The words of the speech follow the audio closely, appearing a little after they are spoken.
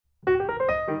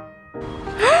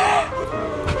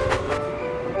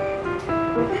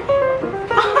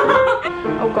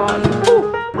broke on.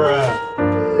 Oh. Bruh.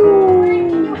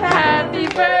 No. Happy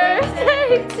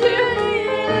birthday to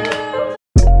you.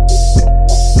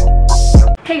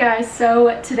 Hey guys,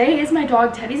 so today is my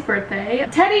dog Teddy's birthday.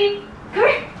 Teddy, come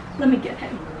here. Let me get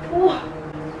him. Oh.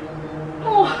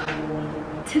 Oh.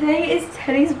 Today is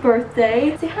Teddy's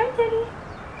birthday. Say hi, Teddy.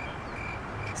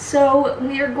 So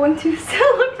we are going to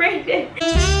celebrate it.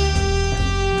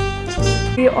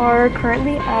 We are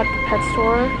currently at the pet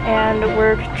store and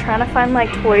we're trying to find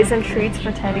like toys and treats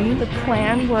for Teddy. The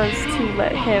plan was to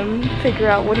let him figure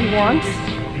out what he wants.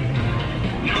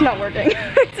 It's not working.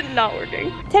 It's not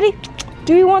working. Teddy,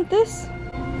 do you want this?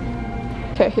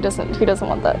 Okay, he doesn't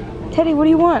want that. Teddy, what do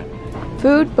you want?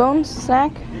 Food, bones,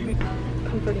 snack?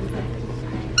 Comforting pet.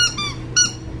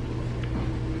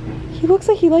 He looks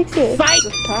like he likes it. Fight!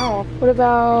 What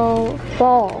about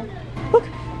ball? Look, do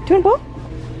you want ball?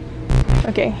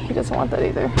 Okay, he doesn't want that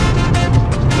either.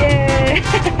 Yay!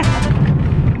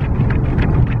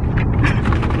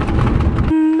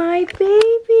 My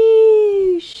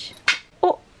baby!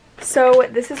 Oh, so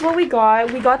this is what we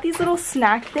got. We got these little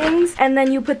snack things, and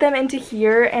then you put them into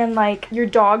here, and like your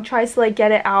dog tries to like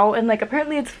get it out, and like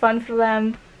apparently it's fun for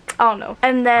them. I don't know.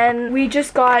 And then we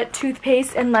just got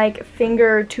toothpaste and like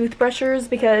finger toothbrushers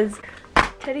because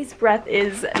Teddy's breath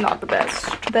is not the best.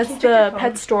 That's the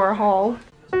pet store haul.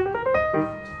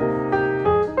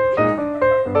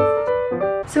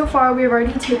 So far, we've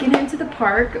already taken him to the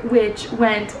park, which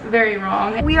went very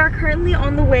wrong. We are currently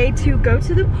on the way to go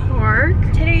to the park.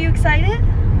 Teddy, are you excited?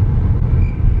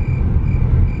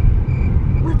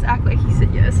 Let's act like he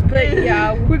said yes. But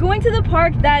yeah, we're going to the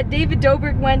park that David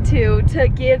Dobrik went to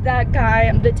give that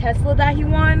guy the Tesla that he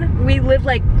won. We live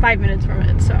like 5 minutes from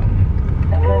it, so.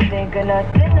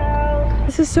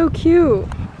 This is so cute.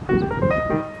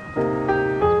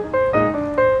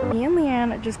 Me and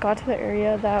Leanne just got to the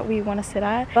area that we want to sit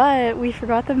at, but we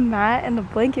forgot the mat and the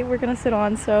blanket we're gonna sit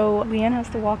on, so Leanne has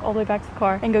to walk all the way back to the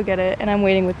car and go get it, and I'm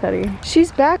waiting with Teddy.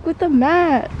 She's back with the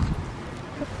mat.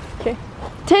 Okay.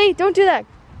 Teddy, don't do that.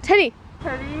 Teddy.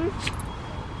 Teddy.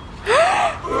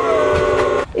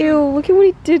 Ew, look at what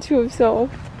he did to himself.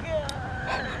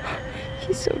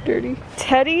 He's so dirty.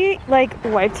 Teddy like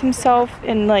wiped himself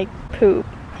in like poop.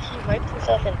 He wiped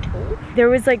himself in poop? There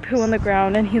was like poo on the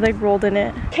ground and he like rolled in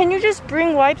it. Can you just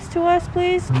bring wipes to us,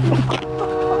 please?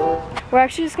 We're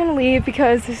actually just gonna leave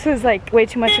because this is like way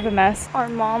too much of a mess. Our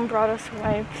mom brought us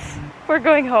wipes. We're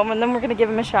going home and then we're gonna give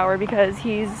him a shower because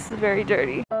he's very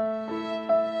dirty.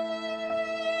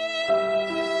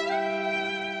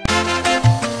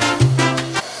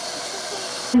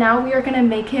 Now we are gonna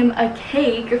make him a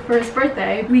cake for his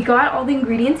birthday. We got all the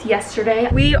ingredients yesterday.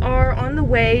 We are on the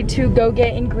way to go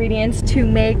get ingredients to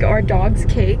make our dog's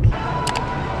cake.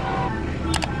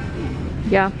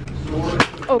 Yeah.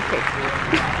 Okay.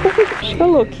 She's a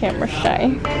little camera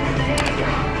shy.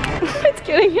 It's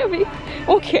getting heavy.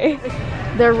 Okay.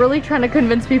 They're really trying to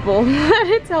convince people that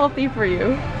it's healthy for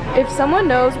you. If someone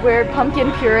knows where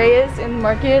pumpkin puree is in the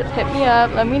market, hit me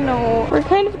up, let me know. We're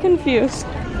kind of confused.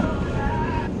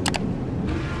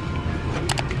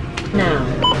 No.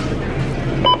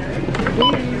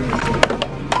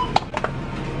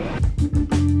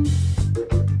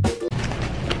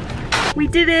 We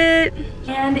did it!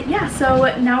 And yeah,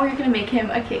 so now we're gonna make him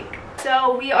a cake.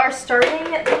 So we are starting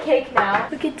the cake now.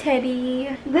 Look at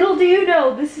Teddy. Little do you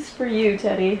know, this is for you,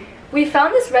 Teddy. We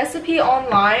found this recipe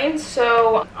online,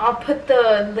 so I'll put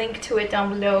the link to it down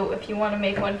below if you want to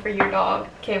make one for your dog.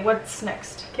 Okay, what's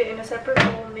next? Okay, in a separate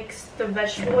bowl, mix the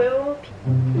vegetable oil.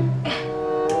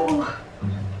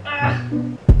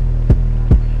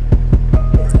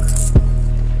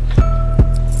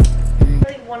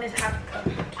 One is half a cup.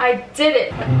 I did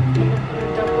it!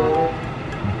 Double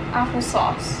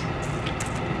Applesauce.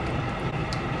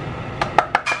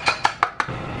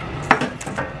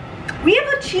 We have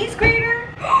a cheese grater?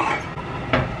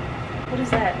 What is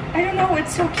that? I don't know,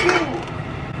 it's so cute.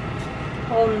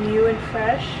 All new and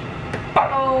fresh.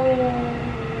 Oh,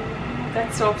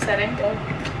 that's so upsetting.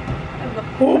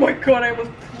 Oh my god, I was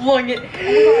flung it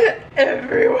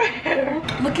everywhere.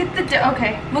 Look at the,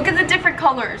 okay, look at the different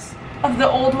colors of the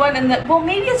old one and the, well,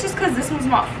 maybe it's just because this one's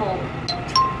not full.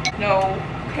 No,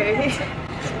 okay.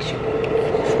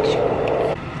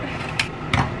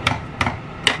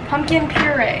 Pumpkin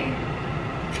puree.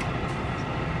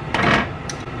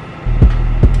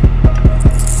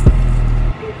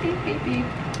 Beep, beep, beep, beep.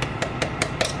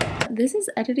 This is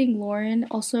editing Lauren.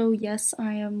 Also, yes,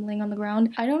 I am laying on the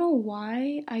ground. I don't know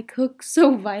why I cook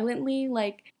so violently.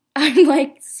 Like, I'm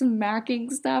like smacking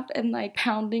stuff and like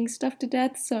pounding stuff to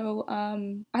death. So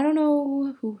I don't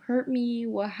know who hurt me,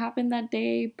 what happened that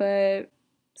day, but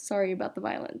sorry about the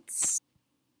violence.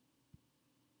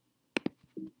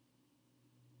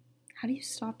 How do you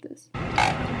stop this?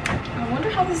 I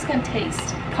wonder how this is gonna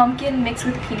taste. Pumpkin mixed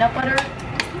with peanut butter.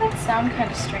 Doesn't that sound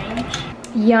kind of strange?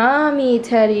 Yummy,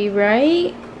 Teddy,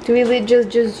 right? Do we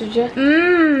just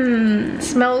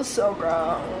Smells so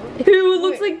gross. Ew, it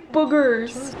looks like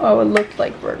boogers. Oh, it looked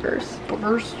like burgers.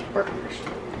 Burgers.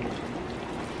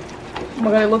 Oh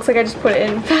my god, it looks like I just put it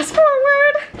in. Fast forward.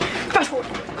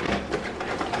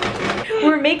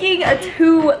 We're making a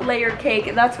 2-layer cake,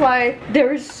 and that's why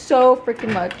there's so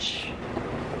freaking much.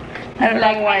 I don't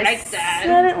know why I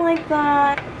said it like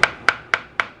that.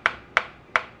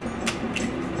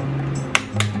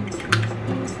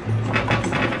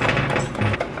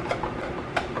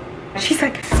 She's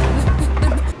like,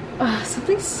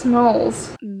 something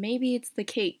smells. Maybe it's the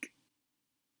cake.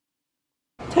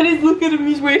 Teddy's looking at him,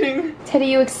 he's waiting. Teddy,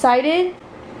 you excited?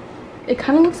 It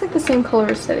kind of looks like the same color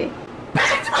as Teddy.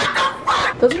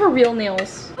 Those are her real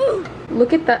nails.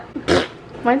 Look at that.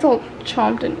 Mine's all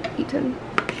chomped and eaten.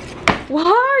 Why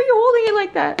are you holding it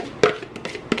like that?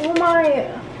 Oh my.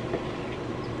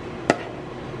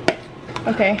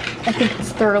 Okay, I think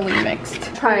it's thoroughly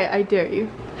mixed. Try it, I dare you.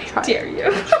 Try Dare it.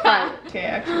 you. Try it. Okay,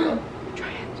 actually will.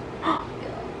 Try it.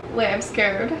 Wait, I'm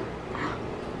scared.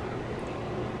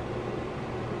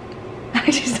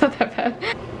 Actually, it's not that bad.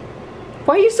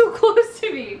 Why are you so close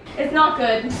to me? It's not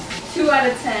good. 2 out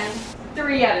of 10.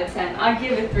 3 out of 10. I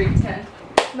give it 3/10.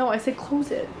 No, I said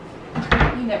close it.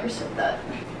 You never said that.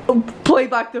 Oh, play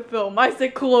back the film. I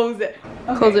said close it.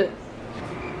 Okay. Close it.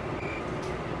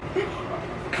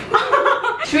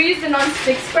 Should we use the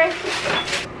non-stick spray?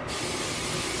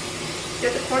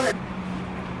 Get the corner.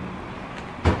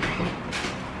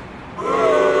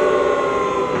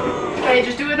 Okay,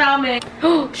 just do it without me.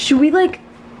 Should we like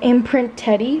imprint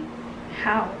Teddy?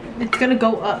 How? It's gonna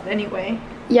go up anyway.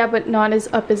 Yeah, but not as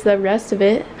up as the rest of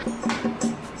it.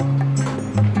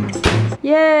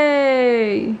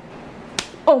 Yay!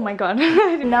 Oh my god.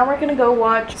 Now we're gonna go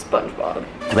watch SpongeBob.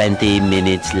 20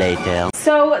 minutes later.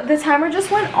 So the timer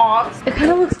just went off. It kind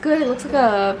of looks good. It looks like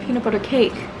a peanut butter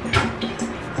cake.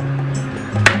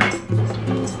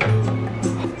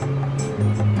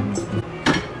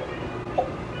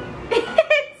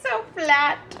 It's so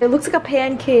flat. It looks like a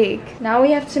pancake. Now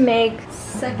we have to make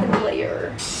 2nd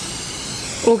layer.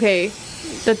 Okay.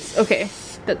 That's okay.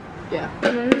 That yeah.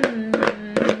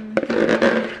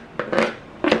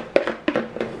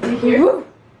 Woo.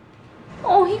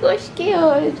 Oh, he got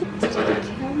scared.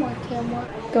 Camera.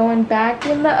 Going back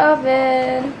in the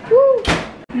oven. Woo.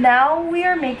 Now we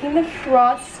are making the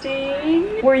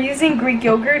frosting. We're using Greek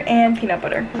yogurt and peanut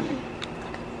butter.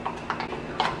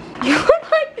 You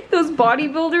look like those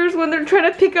bodybuilders when they're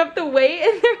trying to pick up the weight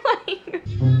and they're like...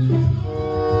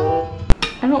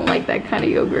 I don't like that kind of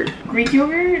yogurt. Greek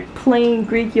yogurt? Plain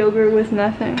Greek yogurt with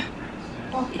nothing.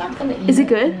 Is it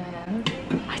good?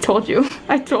 I told you.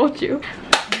 I told you.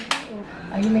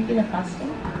 Are you making a pasta?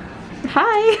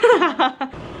 Hi.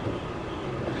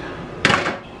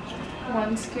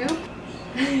 1 scoop.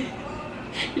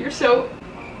 You're so...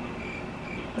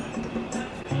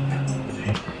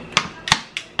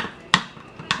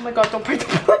 Oh my god, don't break the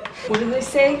plate. What do they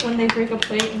say when they break a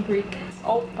plate in Greek?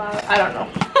 Oh, I don't know.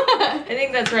 I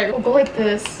think that's right. We'll go like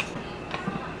this.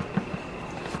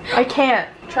 I can't.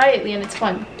 Try it, Leon. It's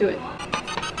fun. Do it.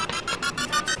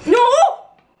 No!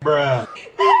 Bruh.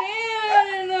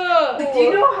 Do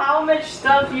you know how much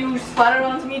stuff you splattered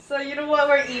onto me? So you know what?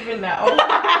 We're even now.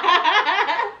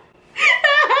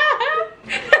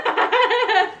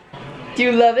 Do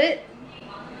you love it?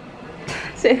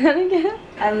 Say that again.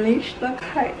 Unleash the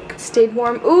kite. Stayed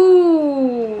warm.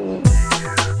 Ooh.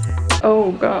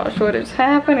 Oh gosh, what is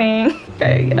happening?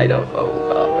 Okay, I don't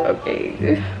know.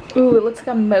 Okay. Ooh, it looks like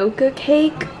a mocha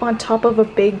cake on top of a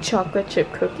big chocolate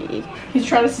chip cookie. He's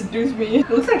trying to seduce me. It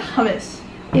looks like hummus.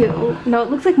 Ew. No, it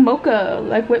looks like mocha.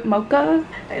 Like whipped mocha.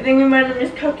 I think we might have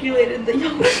miscalculated the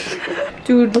yolk.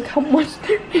 Dude, look how much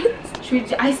there is. Should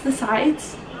we ice the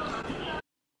sides?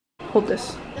 Hold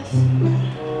this.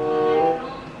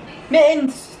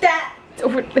 Mittens, stat!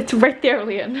 It's right there,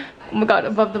 Leon. Oh my god,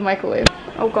 above the microwave.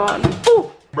 Oh god.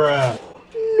 Oh! Bruh.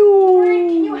 No!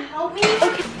 Can you help me?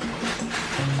 Okay.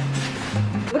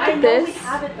 Look I at know this. we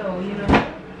have it though, you know.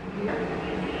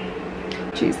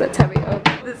 Jeez, that's heavy. Oh,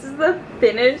 this is the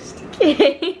finished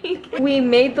cake. We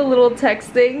made the little text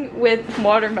thing with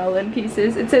watermelon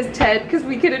pieces. It says Ted because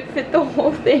we couldn't fit the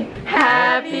whole thing.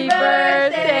 Happy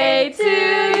birthday to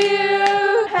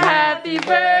you. Happy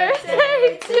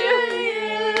birthday to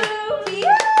you.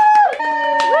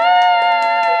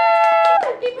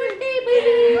 Happy birthday,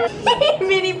 baby.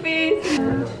 Mini face.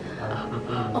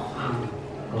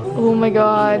 Oh my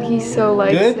god, he so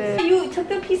likes it. You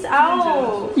took the piece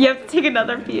out. You have to take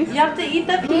another piece. You have to eat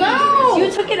that piece. No.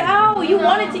 You took it out. You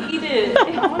wanted to eat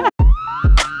it.